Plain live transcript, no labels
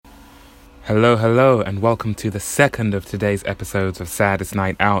Hello, hello, and welcome to the second of today's episodes of Saddest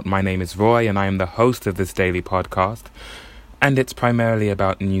Night Out. My name is Roy, and I am the host of this daily podcast. And it's primarily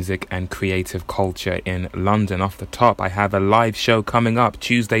about music and creative culture in London. Off the top, I have a live show coming up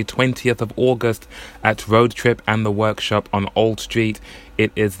Tuesday, 20th of August at Road Trip and the Workshop on Old Street.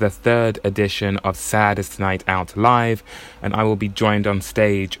 It is the third edition of Saddest Night Out Live, and I will be joined on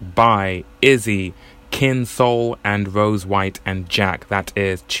stage by Izzy, Kin Soul and Rose White and Jack. That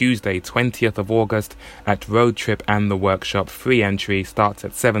is Tuesday 20th of August at Road Trip and the Workshop. Free entry starts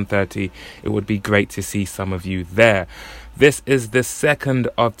at 7:30. It would be great to see some of you there. This is the second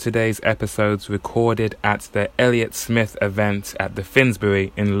of today's episodes recorded at the Elliott Smith event at the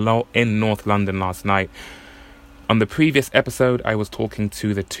Finsbury in North London last night. On the previous episode, I was talking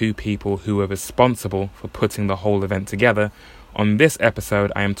to the two people who were responsible for putting the whole event together. On this episode,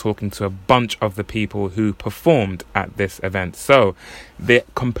 I am talking to a bunch of the people who performed at this event. So, the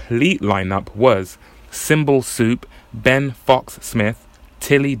complete lineup was Cymbal Soup, Ben Fox-Smith,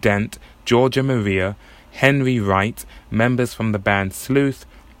 Tilly Dent, Georgia Maria, Henry Wright, members from the band Sleuth,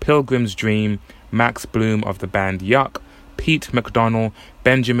 Pilgrim's Dream, Max Bloom of the band Yuck, Pete McDonnell,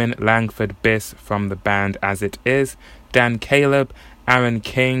 Benjamin Langford Biss from the band As It Is, Dan Caleb, Aaron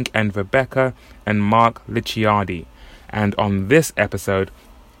King and Rebecca, and Mark Licciardi. And on this episode,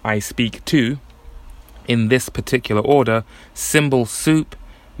 I speak to, in this particular order, Cymbal Soup,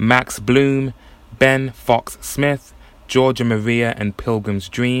 Max Bloom, Ben Fox-Smith, Georgia Maria and Pilgrim's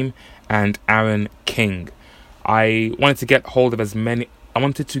Dream, and Aaron King. I wanted to get hold of as many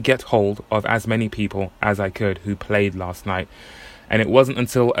people as I could who played last night. And it wasn't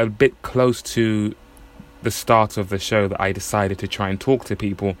until a bit close to the start of the show that I decided to try and talk to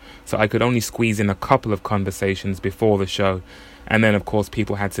people, so I could only squeeze in a couple of conversations before the show, and then of course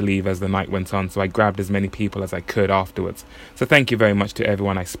people had to leave as the night went on, so I grabbed as many people as I could afterwards. So thank you very much to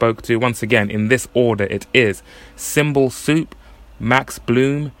everyone I spoke to. Once again, in this order it is Cymbal Soup, Max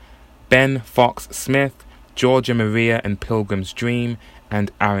Bloom, Ben Fox-Smith, Georgia Maria and Pilgrim's Dream,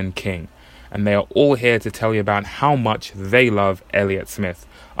 and Aaron King. And they are all here to tell you about how much they love Elliott Smith.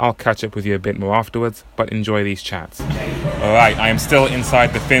 I'll catch up with you a bit more afterwards, but enjoy these chats. Alright, I am still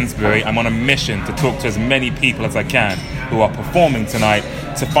inside the Finsbury. I'm on a mission to talk to as many people as I can who are performing tonight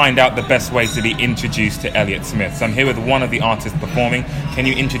to find out the best way to be introduced to Elliott Smith. So I'm here with one of the artists performing. Can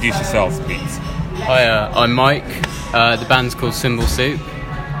you introduce yourselves, please? Hi, I'm Mike. The band's called Cymbal Soup.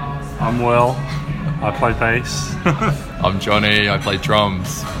 I'm Will. I play bass. I'm Johnny. I play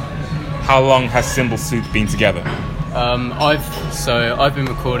drums. How long has Cymbal Soup been together? I've been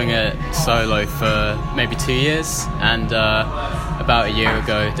recording it solo for maybe 2 years, and about a year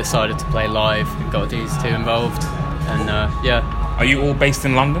ago decided to play live and got these two involved. And Are you all based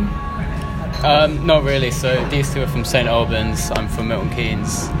in London? Not really. So these two are from St Albans. I'm from Milton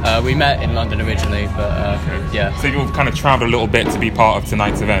Keynes. We met in London originally, but yeah. So you've kind of travelled a little bit to be part of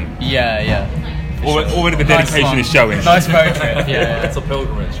tonight's event. Yeah. Already the dedication is showing. Nice road trip, yeah. It's a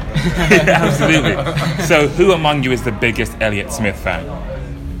pilgrimage. Yeah, absolutely. So who among you is the biggest Elliott Smith fan?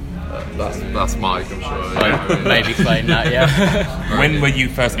 That's Mike, I'm sure. I'd maybe claim that, yeah. When were you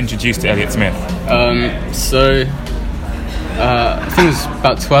first introduced to Elliott Smith? I think it was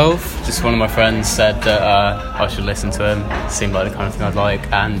about 12. Just one of my friends said that I should listen to him. It seemed like the kind of thing I'd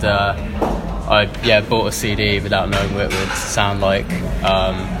like. And I bought a CD without knowing what it would sound like.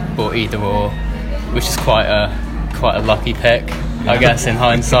 Bought Either Or, which is quite a lucky pick, I guess, in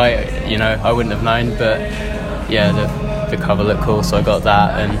hindsight. You know, I wouldn't have known, but yeah, the cover looked cool, so I got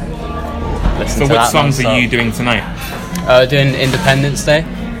that and listened to that. So what songs are you doing tonight? Doing Independence Day.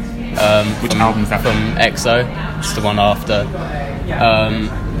 Which album is that from EXO? It's the one after.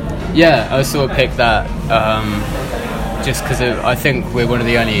 I sort of picked that just because I think we're one of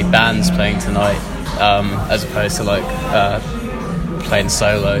the only bands playing tonight, as opposed to playing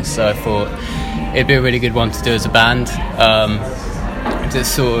solo. So I thought it'd be a really good one to do as a band. It's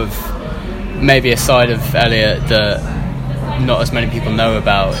sort of maybe a side of Elliott that not as many people know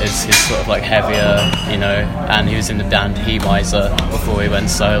about is his sort of like heavier, you know, and he was in the band He Miser before he went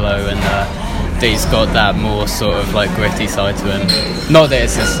solo, and he's got that more sort of like gritty side to him. Not that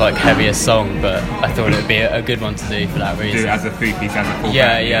it's just like heavier song, but I thought it would be a good one to do for that reason. Do it as a three-piece, as a full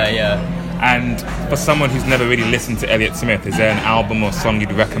band. Yeah. And for someone who's never really listened to Elliott Smith, is there an album or song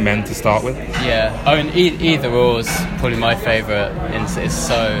you'd recommend to start with? Yeah, I mean, Either Or's probably my favourite. It's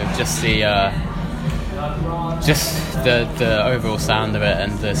so just the overall sound of it,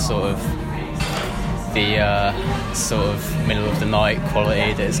 and the sort of middle of the night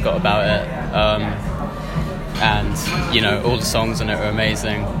quality that it's got about it. And you know, all the songs on it are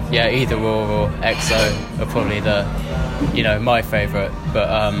amazing. Yeah, Either Or EXO are probably my favourite. But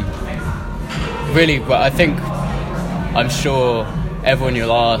really, but I think, I'm sure everyone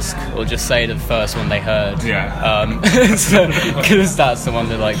you'll ask will just say the first one they heard. Yeah. Because that's the one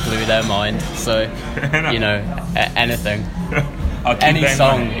that like blew their mind. So, you know, anything. Any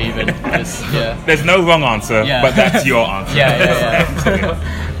song even. Just, yeah. There's no wrong answer, but that's your answer.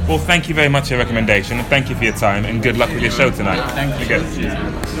 Yeah. Well, thank you very much for your recommendation, and thank you for your time, and good luck with your show tonight. Thank you. Okay.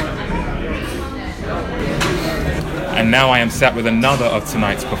 And now I am sat with another of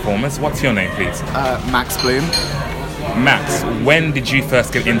tonight's performers. What's your name, please? Max Bloom. Max, when did you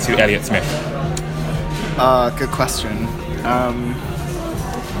first get into Elliott Smith? Good question.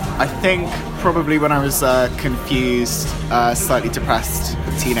 I think probably when I was confused, slightly depressed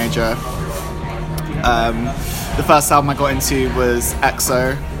teenager. The first album I got into was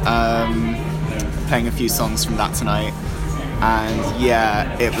EXO, playing a few songs from that tonight. And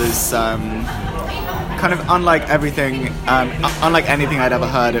yeah, it was kind of unlike anything I'd ever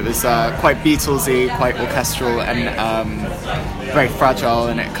heard. It was quite Beatlesy, quite orchestral, and very fragile,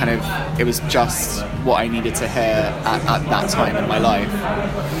 and it was just what I needed to hear at that time in my life.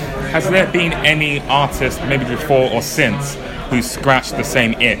 Has there been any artist, maybe before or since, who scratched the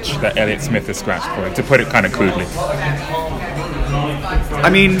same itch that Elliott Smith has scratched for it, to put it kind of crudely? I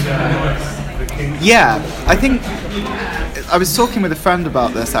mean, yeah, I think I was talking with a friend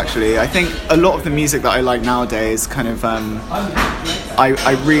about this actually. I think a lot of the music that I like nowadays kind of a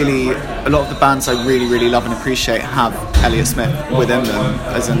lot of the bands I really love and appreciate have Elliott Smith within them,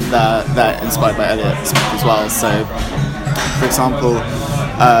 as in they're inspired by Elliott Smith as well. So for example,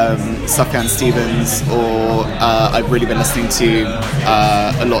 Sufjan Stevens, or I've really been listening to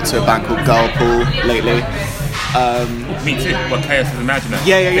a lot to a band called Girlpool lately. Me too. What Chaos is Imaginary.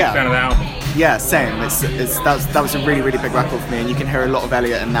 Yeah. Big fan of the album. Yeah, same. That was a really big record for me, and you can hear a lot of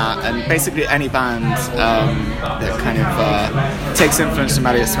Elliott in that. And basically any band that kind of takes influence from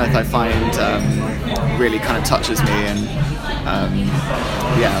Elliott Smith, I find really kind of touches me. And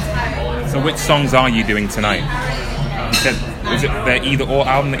yeah. So which songs are you doing tonight? You said, is it their Either Or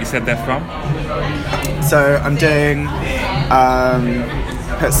album that you said they're from? So I'm doing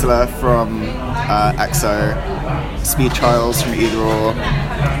Pitzler from EXO, Speed Trials from Either Or,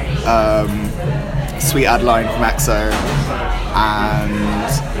 Sweet Adeline from EXO,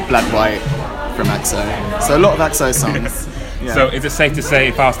 and Blood White from EXO. So a lot of EXO songs. Yeah. So is it safe to say,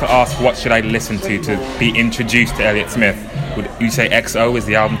 if I was to ask what should I listen to be introduced to Elliott Smith, would you say XO is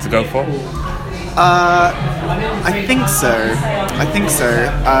the album to go for? I think so.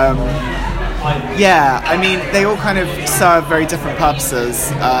 Yeah, I mean, they all kind of serve very different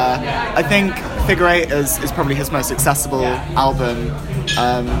purposes. I think Figure 8 is probably his most accessible album.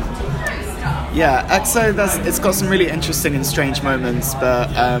 Yeah, EXO, it's got some really interesting and strange moments, but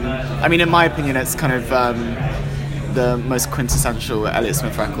I mean, in my opinion, it's kind of the most quintessential Elliott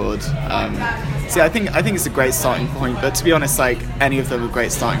Smith record. So yeah, I think it's a great starting point, but to be honest, like, any of them are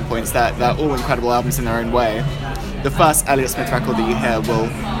great starting points. They're all incredible albums in their own way. The first Elliott Smith record that you hear will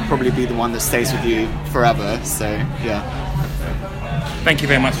probably be the one that stays with you forever, so yeah. Thank you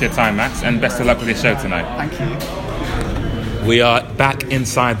very much for your time, Max, and best of luck with your show tonight. Thank you. We are back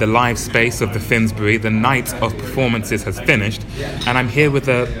inside the live space of the Finsbury. The night of performances has finished, and I'm here with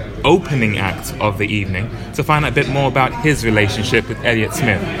the opening act of the evening to find out a bit more about his relationship with Elliott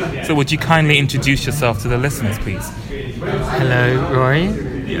Smith. So would you kindly introduce yourself to the listeners, please? Hello, Rory.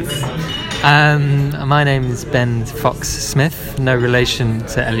 Yes. My name is Ben Fox Smith, no relation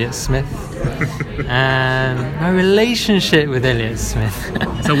to Elliott Smith. My relationship with Elliott Smith.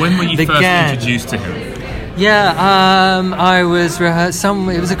 So when were you first introduced to him? Yeah, I was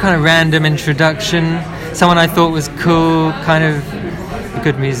it was a kind of random introduction. Someone I thought was cool, kind of a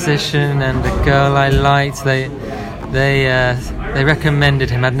good musician, and a girl I liked. They recommended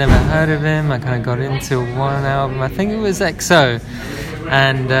him. I'd never heard of him. I kind of got into one album. I think it was XO,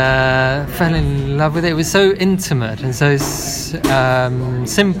 and fell in love with it. It was so intimate and so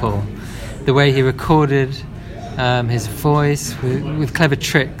simple. The way he recorded his voice with clever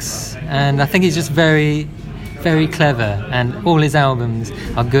tricks, and I think he's just very, very clever, and all his albums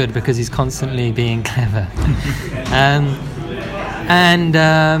are good because he's constantly being clever.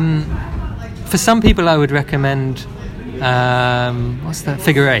 For some people I would recommend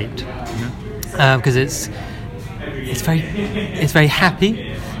Figure 8, because it's very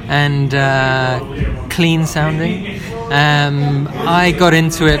happy and clean sounding. I got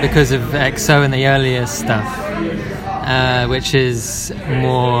into it because of EXO and the earlier stuff. which is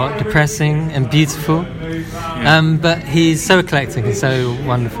more depressing and beautiful. But he's so eclectic and so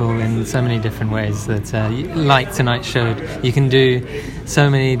wonderful in so many different ways that, like Tonight showed, you can do so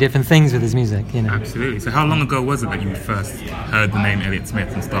many different things with his music, you know. Absolutely. So how long ago was it that you first heard the name Elliott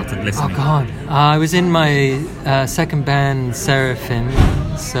Smith and started listening? Oh God, I was in my second band, Seraphim,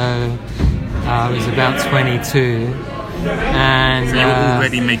 so I was about 22. And so you were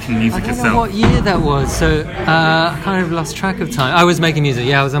already making music I don't yourself? know what year that was, so I kind of lost track of time. I was making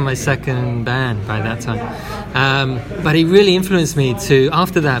music, I was on my second band by that time. But he really influenced me to,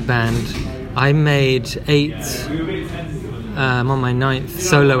 after that band, I made 8, I'm on my 9th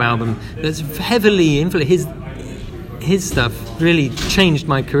solo album, that's heavily influenced. His stuff really changed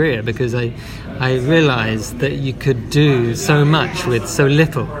my career because I realised that you could do so much with so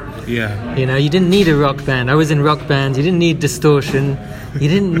little. Yeah. You know, you didn't need a rock band. I was in rock bands. You didn't need distortion. You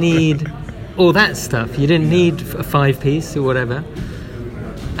didn't need all that stuff. You didn't need a 5-piece or whatever.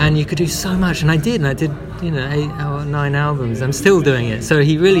 And you could do so much. And I did, 8 or 9 albums. I'm still doing it. So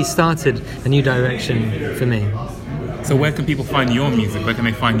he really started a new direction for me. So where can people find your music? Where can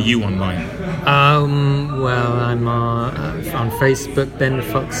they find you online? Well, I'm on Facebook, Ben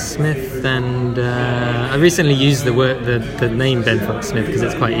Fox Smith, and I recently used the name Ben Fox Smith because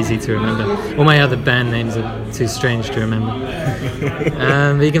it's quite easy to remember. All my other band names are too strange to remember.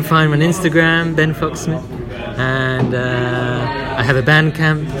 But you can find me on Instagram, Ben Fox Smith, and I have a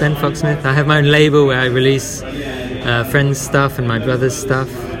Bandcamp, Ben Fox Smith. I have my own label where I release friends' stuff and my brother's stuff.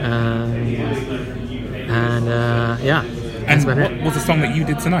 And what was the song that you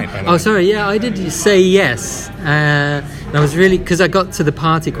did tonight, by the way? Oh, sorry, I did Say Yes. And I was really, because I got to the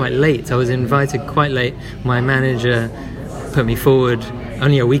party quite late. I was invited quite late. My manager put me forward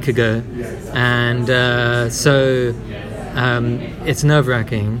only a week ago. And so it's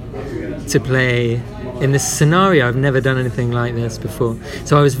nerve-wracking to play in this scenario. I've never done anything like this before.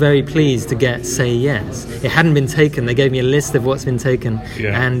 So I was very pleased to get Say Yes. It hadn't been taken. They gave me a list of what's been taken.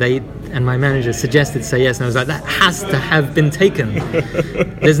 Yeah. And my manager suggested Say Yes. And I was like, that has to have been taken.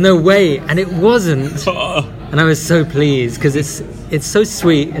 There's no way. And it wasn't. And I was so pleased because it's so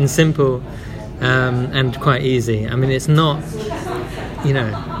sweet and simple and quite easy. I mean, it's not,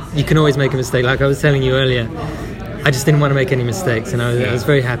 you can always make a mistake. Like I was telling you earlier, I just didn't want to make any mistakes, and I was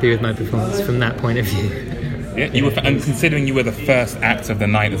very happy with my performance from that point of view. Yeah, and considering you were the first act of the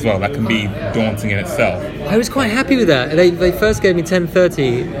night as well, that can be daunting in itself. I was quite happy with that. They first gave me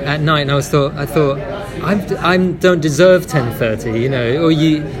 10:30 at night, and I thought I don't deserve 10:30, or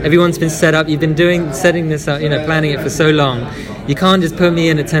everyone's been set up. You've been setting this up, planning it for so long. You can't just put me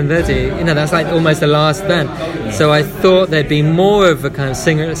in at 10:30. That's like almost the last band. So I thought there'd be more of a kind of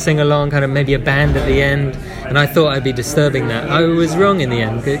sing along, kind of maybe a band at the end. And I thought I'd be disturbing that. I was wrong in the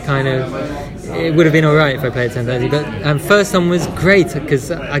end. It would have been all right if I played 10:30. But first one was great because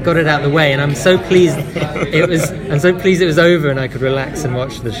I got it out of the way, and I'm so pleased it was over and I could relax and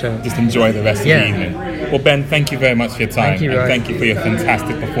watch the show. Just enjoy the rest of the evening. Well, Ben, thank you very much for your time. Thank you, and thank you for your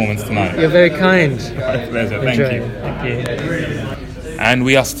fantastic performance tonight. You're very kind. My pleasure. Thank you. Thank you. And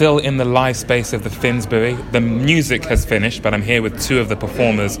we are still in the live space of the Finsbury. The music has finished, but I'm here with 2 of the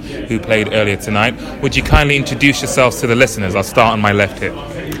performers who played earlier tonight. Would you kindly introduce yourselves to the listeners? I'll start on my left here.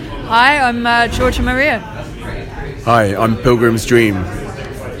 Hi, I'm Georgia Maria. Hi, I'm Pilgrim's Dream.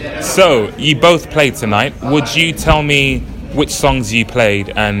 So, you both played tonight. Would you tell me which songs you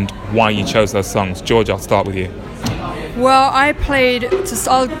played and why you chose those songs? George, I'll start with you. Well, I'll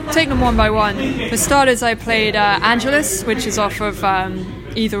take them one by one. For starters, I played Angelus, which is off of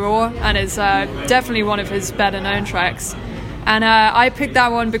Either Or, and is definitely one of his better known tracks. And I picked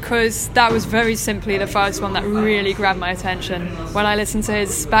that one because that was very simply the first one that really grabbed my attention. When I listened to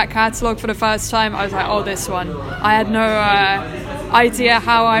his back catalogue for the first time, I was like, oh, this one. I had no idea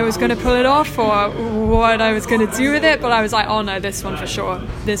how I was going to pull it off or what I was going to do with it, but I was like, oh no, this one for sure.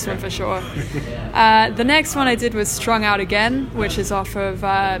 The next one I did was Strung Out Again, which is off of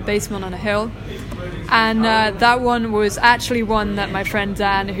Basement on a Hill. And that one was actually one that my friend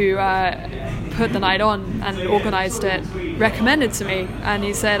Dan, who put the night on and organised it, recommended to me, and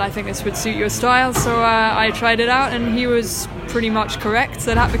he said, I think this would suit your style, so I tried it out, and he was pretty much correct,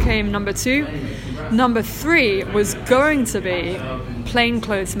 so that became number 2. Number 3 was going to be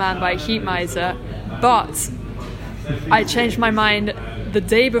Plainclothes Man by Heat Miser, but I changed my mind the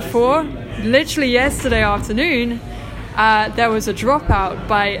day before. Literally yesterday afternoon, there was a dropout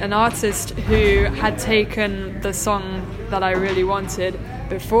by an artist who had taken the song that I really wanted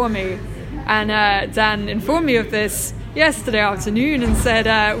before me, and Dan informed me of this yesterday afternoon and said,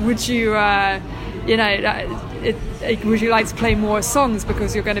 would you would you like to play more songs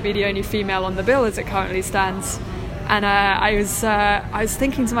because you're going to be the only female on the bill as it currently stands? And I was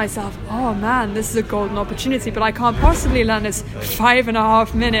thinking to myself, oh man, this is a golden opportunity, but I can't possibly learn this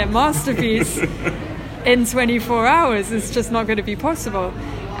 5.5 minute masterpiece in 24 hours. It's just not going to be possible.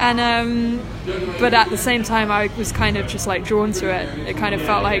 And but at the same time, I was kind of just like drawn to it. It kind of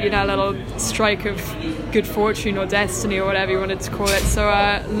felt like, a little strike of good fortune or destiny or whatever you wanted to call it. So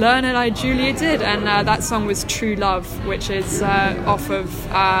learn it I duly did, and that song was True Love, which is off of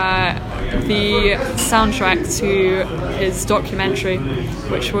the soundtrack to his documentary,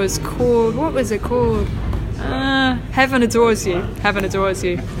 which was called, what was it called? Heaven Adores You. Heaven Adores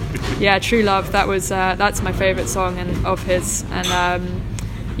You. Yeah, True Love. That's my favourite song of his. And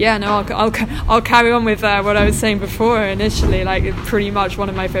I'll carry on with what I was saying before. Initially, like, pretty much one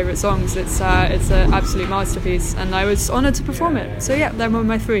of my favourite songs. It's an absolute masterpiece, and I was honoured to perform it. So yeah, they're one of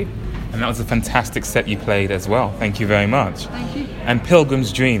my three. And that was a fantastic set you played as well. Thank you very much. Thank you. And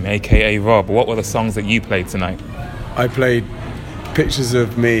Pilgrim's Dream, aka Rob, what were the songs that you played tonight? I played Pictures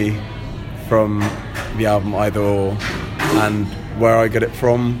of Me from the album Either Or, and Where I Get It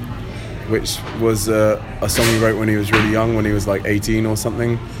From, which was a song he wrote when he was really young, when he was like 18 or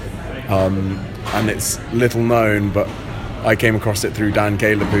something. And it's little known, but I came across it through Dan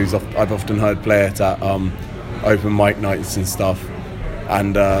Caleb, I've often heard play it at open mic nights and stuff.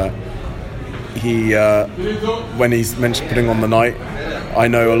 And he, when he's mentioned putting on the night, I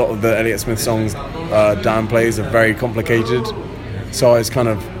know a lot of the Elliott Smith songs Dan plays are very complicated, so I was kind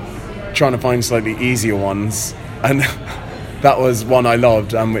of trying to find slightly easier ones, and that was one I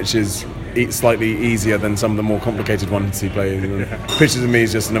loved, and which is slightly easier than some of the more complicated ones he played. Pictures of Me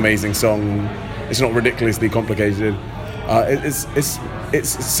is just an amazing song. It's not ridiculously complicated. It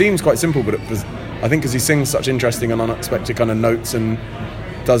seems quite simple, but I think because he sings such interesting and unexpected kind of notes and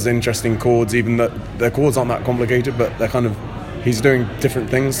does interesting chords, even that their chords aren't that complicated, but they're kind of, he's doing different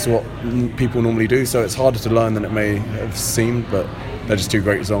things to what people normally do, so it's harder to learn than it may have seemed, but they're just two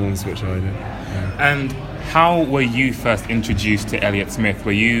great songs, which I did. Yeah. And how were you first introduced to Elliott Smith?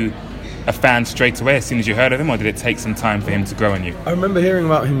 Were you a fan straight away as soon as you heard of him, or did it take some time for him to grow on you? I remember hearing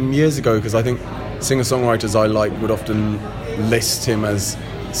about him years ago, because I think singer-songwriters I like would often list him as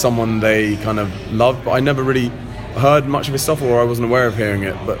someone they kind of loved, but I never really heard much of his stuff, or I wasn't aware of hearing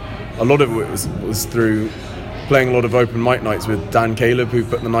it. But a lot of it was through playing a lot of open mic nights with Dan Caleb, who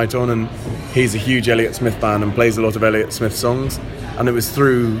put the night on, and he's a huge Elliott Smith fan and plays a lot of Elliott Smith songs, and it was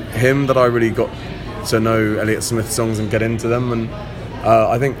through him that I really got to know Elliott Smith songs and get into them. And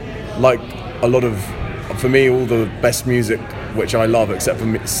I think, like a lot of, for me, all the best music which I love, except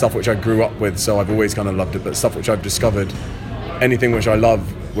for stuff which I grew up with, so I've always kind of loved it, but stuff which I've discovered, anything which I love,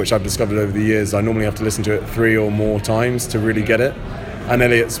 which I've discovered over the years, I normally have to listen to it 3 or more times to really get it. And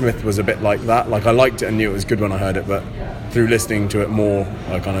Elliott Smith was a bit like that. Like, I liked it and knew it was good when I heard it, but through listening to it more,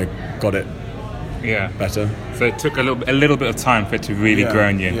 I kind of got it better. So it took a little bit of time for it to really grow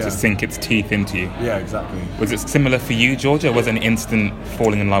on you and to sink its teeth into you. Yeah, exactly. Was it similar for you, Georgia, or was it an instant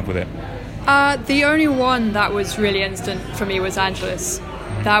falling in love with it? The only one that was really instant for me was Angelus.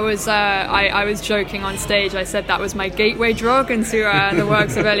 That was, I was joking on stage. I said that was my gateway drug into the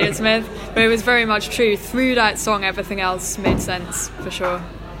works of Elliott Smith, but it was very much true. Through that song, everything else made sense, for sure.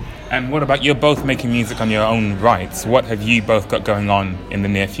 And what about, you're both making music on your own rights. What have you both got going on in the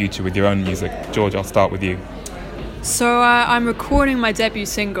near future with your own music? George, I'll start with you. So I'm recording my debut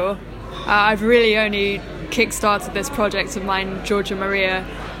single. I've really only kick-started this project of mine, Georgia Maria,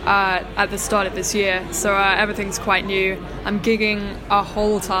 at the start of this year, so everything's quite new. I'm gigging a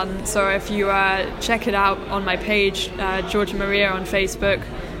whole ton, so if you check it out on my page, Georgia Maria on Facebook,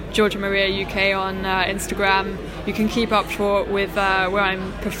 Georgia Maria UK on Instagram, you can keep up with where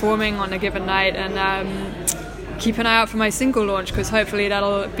I'm performing on a given night, and keep an eye out for my single launch, because hopefully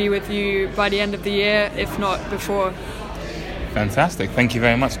that'll be with you by the end of the year, if not before. Fantastic, thank you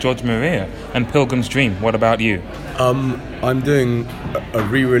very much, George Maria. And Pilgrim's Dream, what about you? I'm doing a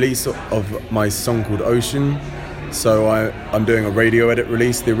re-release of my song called Ocean. So I'm doing a radio edit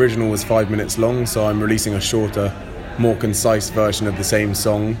release. The original was 5 minutes long, so I'm releasing a shorter, more concise version of the same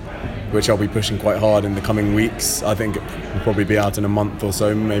song, which I'll be pushing quite hard in the coming weeks. I think it will probably be out in a month or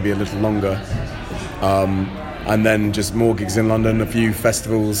so, maybe a little longer. And then just more gigs in London, a few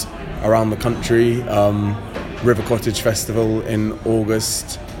festivals around the country. River Cottage Festival in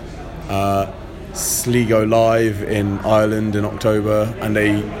August, Sligo Live in Ireland in October, and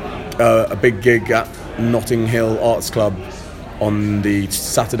a big gig at Notting Hill Arts Club on the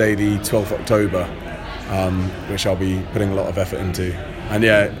Saturday the 12th October, which I'll be putting a lot of effort into. And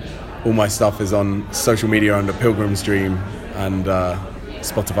yeah, all my stuff is on social media under Pilgrim's Dream, and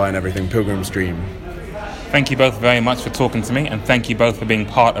Spotify and everything, Pilgrim's Dream. Thank you both very much for talking to me, and thank you both for being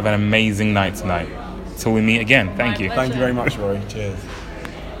part of an amazing night tonight. till we meet again. Thank you. Thank you very much, Roy. Cheers.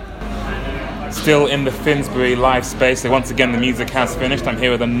 Still in the Finsbury live space. So once again, the music has finished. I'm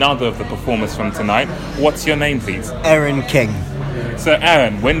here with another of the performers from tonight. What's your name, please? Aaron King. So,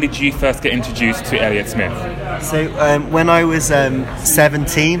 Aaron, when did you first get introduced to Elliott Smith? So, when I was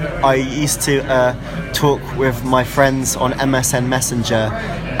 17, I used to talk with my friends on MSN Messenger,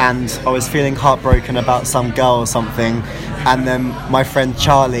 and I was feeling heartbroken about some girl or something, and then my friend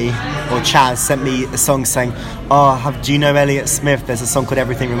Charlie, or Chaz, sent me a song saying, do you know Elliott Smith? There's a song called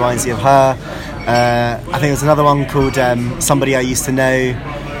Everything Reminds You of Her. I think there's another one called Somebody I Used to Know,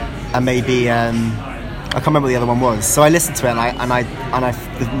 and maybe I can't remember what the other one was. So I listened to it, and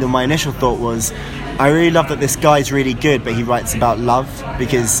my initial thought was, I really love that this guy's really good, but he writes about love,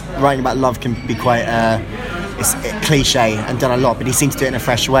 because writing about love can be quite it's cliche and done a lot, but he seems to do it in a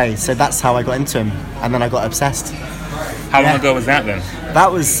fresh way. So that's how I got into him, and then I got obsessed. How long ago was that then? That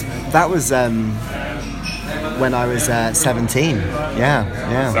was when I was 17. Yeah.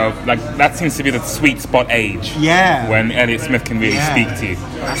 So that seems to be the sweet spot age. Yeah. When Elliott Smith can really speak to you.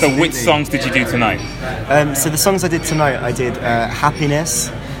 Absolutely. So which songs did you do tonight? So the songs I did tonight, I did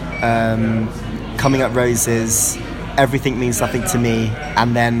Happiness, Coming Up Roses, Everything Means Nothing to Me,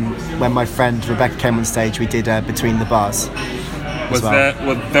 and then when my friend Rebecca came on stage, we did Between the Bars.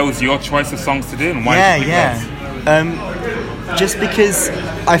 Were those your choice of songs to do, and why did you pick those? Just because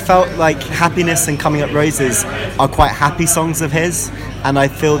I felt like Happiness and Coming Up Roses are quite happy songs of his, and I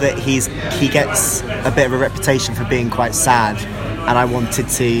feel that he gets a bit of a reputation for being quite sad, and I wanted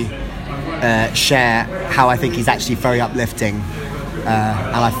to share how I think he's actually very uplifting, and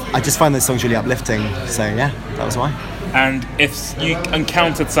I just find those songs really uplifting, so yeah, that was why. And if you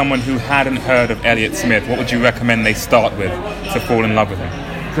encountered someone who hadn't heard of Elliott Smith, what would you recommend they start with to fall in love with him?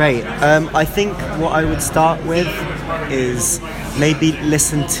 Great. I think what I would start with is maybe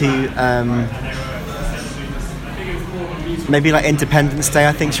listen to maybe like Independence Day.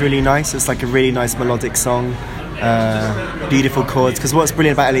 I think is really nice. It's like a really nice melodic song, beautiful chords. Because what's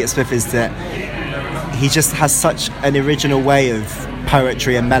brilliant about Elliott Smith is that he just has such an original way of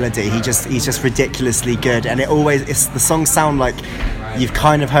poetry and melody. He's just ridiculously good, and the songs sound like you've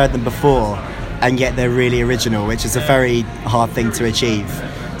kind of heard them before, and yet they're really original, which is a very hard thing to achieve.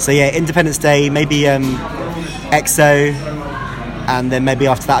 So yeah, Independence Day, maybe EXO, and then maybe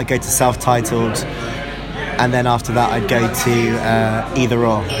after that I'd go to Self-Titled, and then after that I'd go to Either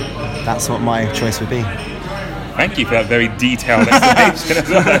Or. That's what my choice would be. Thank you for that very detailed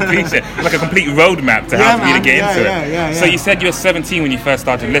explanation. I appreciate it. Like a complete roadmap to how for you to get into it. Yeah. So you said you were 17 when you first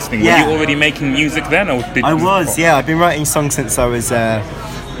started listening. Yeah. Were you already making music then? Or I was, yeah. I've been writing songs since I was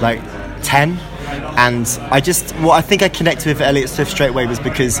 10. And what I think I connected with Elliott Smith straight away was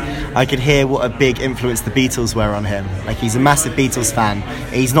because I could hear what a big influence the Beatles were on him. Like, he's a massive Beatles fan.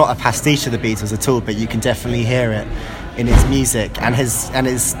 He's not a pastiche of the Beatles at all, but you can definitely hear it in his music and his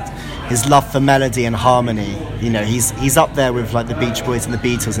love for melody and harmony. You know, he's up there with like the Beach Boys and the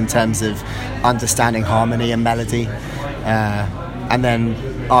Beatles in terms of understanding harmony and melody. And then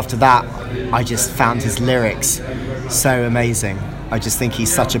after that, I just found his lyrics so amazing. I just think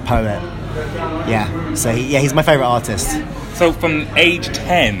he's such a poet. Yeah, so he's my favourite artist. So from age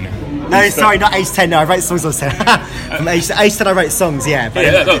 10? No, sorry, not age 10, no, I write songs on 10. From age 10 I write songs, yeah.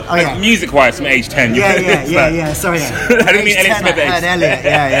 But, music-wise, from age 10. Yeah, sorry. I didn't mean Elliott Smith at age 10. Elliott,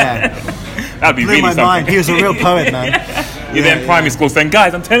 yeah. That'd be blew really my something. mind. He was a real poet, man. You're there in primary school saying,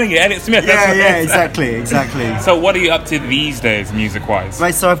 guys, I'm telling you, Elliott Smith. Exactly. So what are you up to these days, music-wise?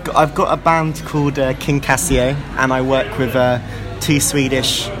 Right, so I've got a band called King Cassio, and I work with 2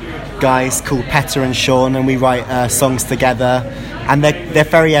 Swedish guys called Petter and Sean, and we write songs together, and they're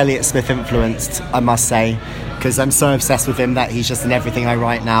very Elliott Smith influenced, I must say, because I'm so obsessed with him that he's just in everything I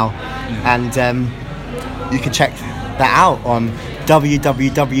write now. And you can check that out on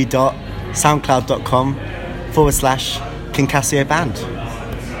www.soundcloud.com/King Cassio Band.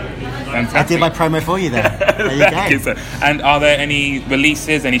 Fantastic. I did my promo for you there. There you go. Thank you, sir. And are there any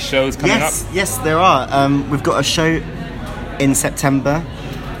releases, any shows coming up? Yes, there are. We've got a show in September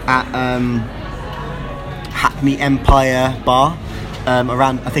at Hackney Empire Bar,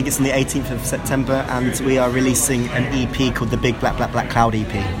 around, I think it's on the 18th of September, and we are releasing an EP called the Big Black Cloud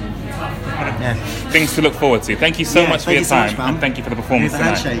EP. Yeah. Things to look forward to. Thank you so much for your time, much, and thank you for the performance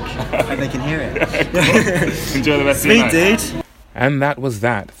tonight. Handshake. I hope they can hear it. Enjoy the rest of your night. Sweet, dude. And that was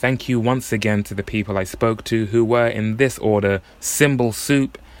that. Thank you once again to the people I spoke to, who were in this order: Cymbal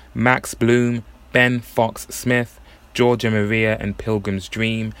Soup, Max Bloom, Ben Fox Smith, Georgia Maria and Pilgrim's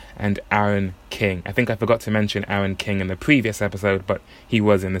Dream, and Aaron King. I think I forgot to mention Aaron King in the previous episode, but he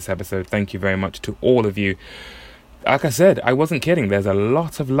was in this episode. Thank you very much to all of you. like I said, I wasn't kidding. There's a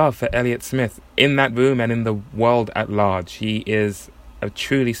lot of love for Elliott Smith in that room and in the world at large. He is a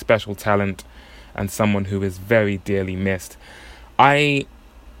truly special talent and someone who is very dearly missed. I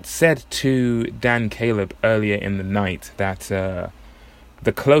said to Dan Caleb earlier in the night that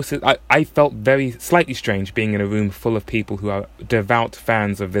the closest... I felt very slightly strange being in a room full of people who are devout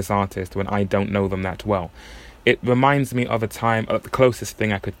fans of this artist when I don't know them that well. It reminds me of a time... the closest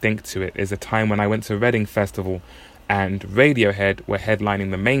thing I could think to it is a time when I went to Reading Festival and Radiohead were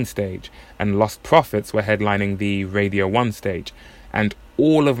headlining the main stage and Lost Prophets were headlining the Radio 1 stage. And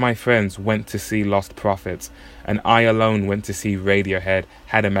all of my friends went to see Lost Prophets, and I alone went to see Radiohead,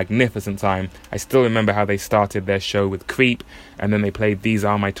 had a magnificent time. I still remember how they started their show with Creep, and then they played These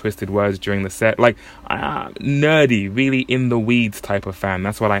Are My Twisted Words during the set. Like, nerdy, really in the weeds type of fan.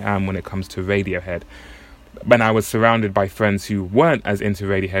 That's what I am when it comes to Radiohead. When I was surrounded by friends who weren't as into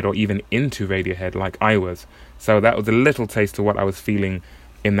Radiohead or even into Radiohead like I was. So that was a little taste of what I was feeling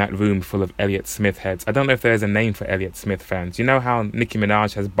in that room full of Elliott Smith heads. I don't know if there's a name for Elliott Smith fans. You know how Nicki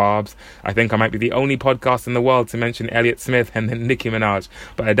Minaj has Barbs? I think I might be the only podcast in the world to mention Elliott Smith and then Nicki Minaj,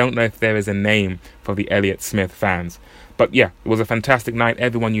 but I don't know if there is a name for the Elliott Smith fans. But yeah, it was a fantastic night.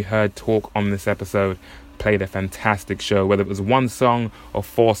 Everyone you heard talk on this episode played a fantastic show. Whether it was one song or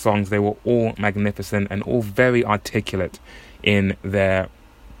 4 songs, they were all magnificent and all very articulate in their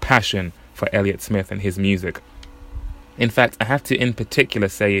passion for Elliott Smith and his music. In fact, I have to in particular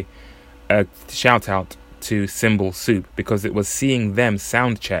say a shout out to Cymbal Soup, because it was seeing them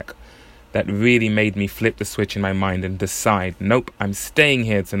sound check that really made me flip the switch in my mind and decide, nope, I'm staying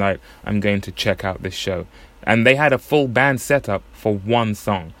here tonight, I'm going to check out this show. And they had a full band setup for one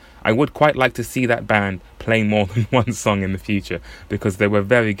song. I would quite like to see that band play more than one song in the future, because they were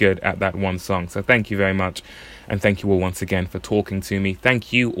very good at that one song. So thank you very much, and thank you all once again for talking to me.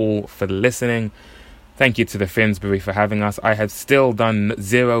 Thank you all for listening. Thank you to the Finsbury for having us. I have still done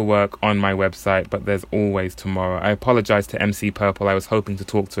 0 work on my website, but there's always tomorrow. I apologize to MC Purple. I was hoping to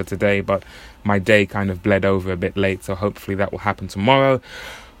talk to her today, but my day kind of bled over a bit late, so hopefully that will happen tomorrow.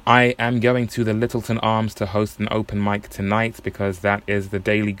 I am going to the Littleton Arms to host an open mic tonight, because that is the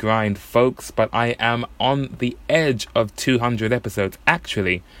daily grind, folks. But I am on the edge of 200 episodes.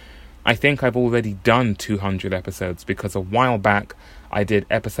 Actually, I think I've already done 200 episodes, because a while back I did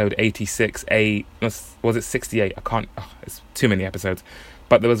episode 86, was it 68? I can't, it's too many episodes.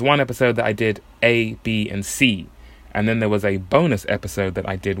 But there was one episode that I did A, B, and C. And then there was a bonus episode that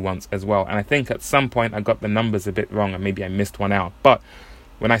I did once as well. And I think at some point I got the numbers a bit wrong, and maybe I missed one out. But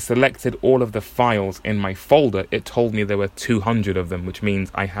when I selected all of the files in my folder, it told me there were 200 of them, which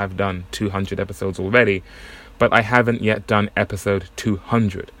means I have done 200 episodes already. But I haven't yet done episode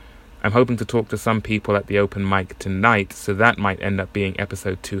 200. I'm hoping to talk to some people at the open mic tonight, so that might end up being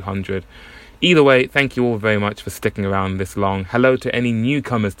episode 200. Either way, thank you all very much for sticking around this long. Hello to any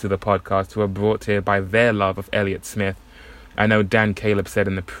newcomers to the podcast who are brought here by their love of Elliott Smith. I know Dan Caleb said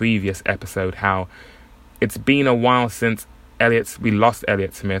in the previous episode how it's been a while since we lost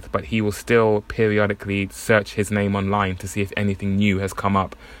Elliott Smith, but he will still periodically search his name online to see if anything new has come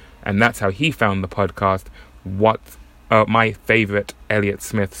up. And that's how he found the podcast, my favourite Elliott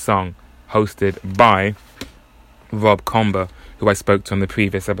Smith song, hosted by Rob Comber, who I spoke to on the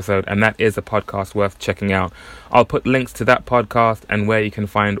previous episode, and that is a podcast worth checking out. I'll put links to that podcast and where you can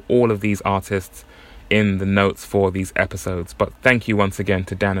find all of these artists in the notes for these episodes. But thank you once again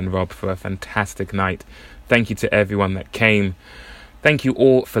to Dan and Rob for a fantastic night. Thank you to everyone that came. Thank you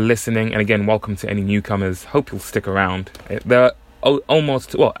all for listening, and again, welcome to any newcomers. Hope you'll stick around. There are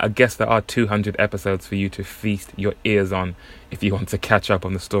I guess there are 200 episodes for you to feast your ears on if you want to catch up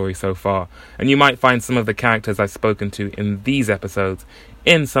on the story so far. And you might find some of the characters I've spoken to in these episodes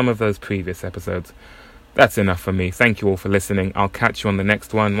in some of those previous episodes. That's enough for me. Thank you all for listening. I'll catch you on the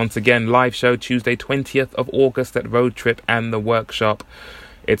next one. Once again, live show Tuesday 20th of August at Road Trip and the Workshop.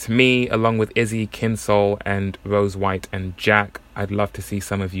 It's me, along with Izzy, Kinsole, and Rose White and Jack. I'd love to see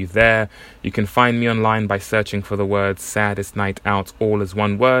some of you there. You can find me online by searching for the words Saddest Night Out, all as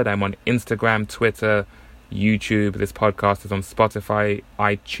one word. I'm on Instagram, Twitter, YouTube. This podcast is on Spotify,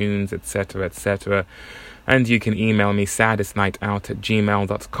 iTunes, etc., etc. And you can email me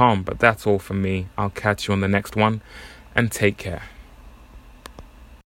saddestnightout@gmail.com. But that's all from me. I'll catch you on the next one, and take care.